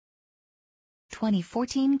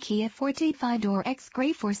2014 Kia Forte 5-door X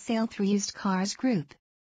Gray for sale through Used Cars Group.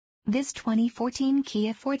 This 2014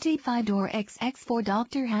 Kia Forte 5-door XX4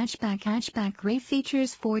 Doctor hatchback gray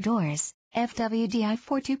features 4 doors, FWD-I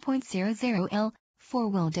 42.00L,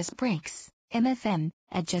 4-wheel disc brakes, MFM,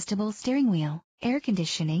 adjustable steering wheel, air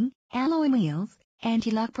conditioning, alloy wheels,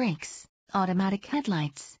 anti-lock brakes, automatic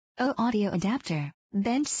headlights, audio adapter,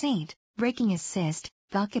 bench seat, braking assist,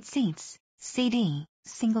 bucket seats, CD,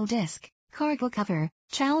 single disc, cargo cover,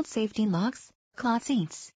 child safety locks, cloth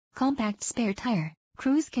seats, compact spare tire,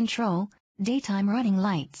 cruise control, daytime running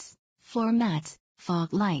lights, floor mats,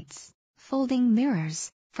 fog lights, folding mirrors,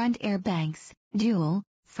 front airbags, dual,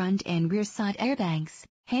 front and rear side airbags,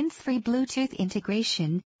 hands-free Bluetooth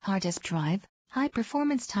integration, hard disk drive,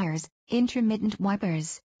 high-performance tires, intermittent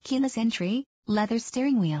wipers, keyless entry, leather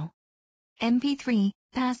steering wheel. MP3,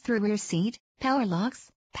 pass-through rear seat, power locks,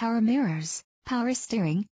 power mirrors, power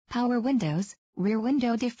steering, power windows, rear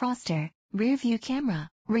window defroster, rear view camera,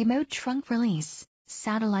 remote trunk release,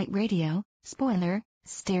 satellite radio, spoiler,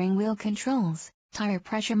 steering wheel controls, tire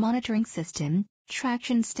pressure monitoring system,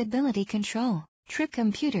 traction stability control, trip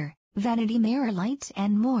computer, vanity mirror light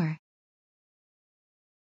and more.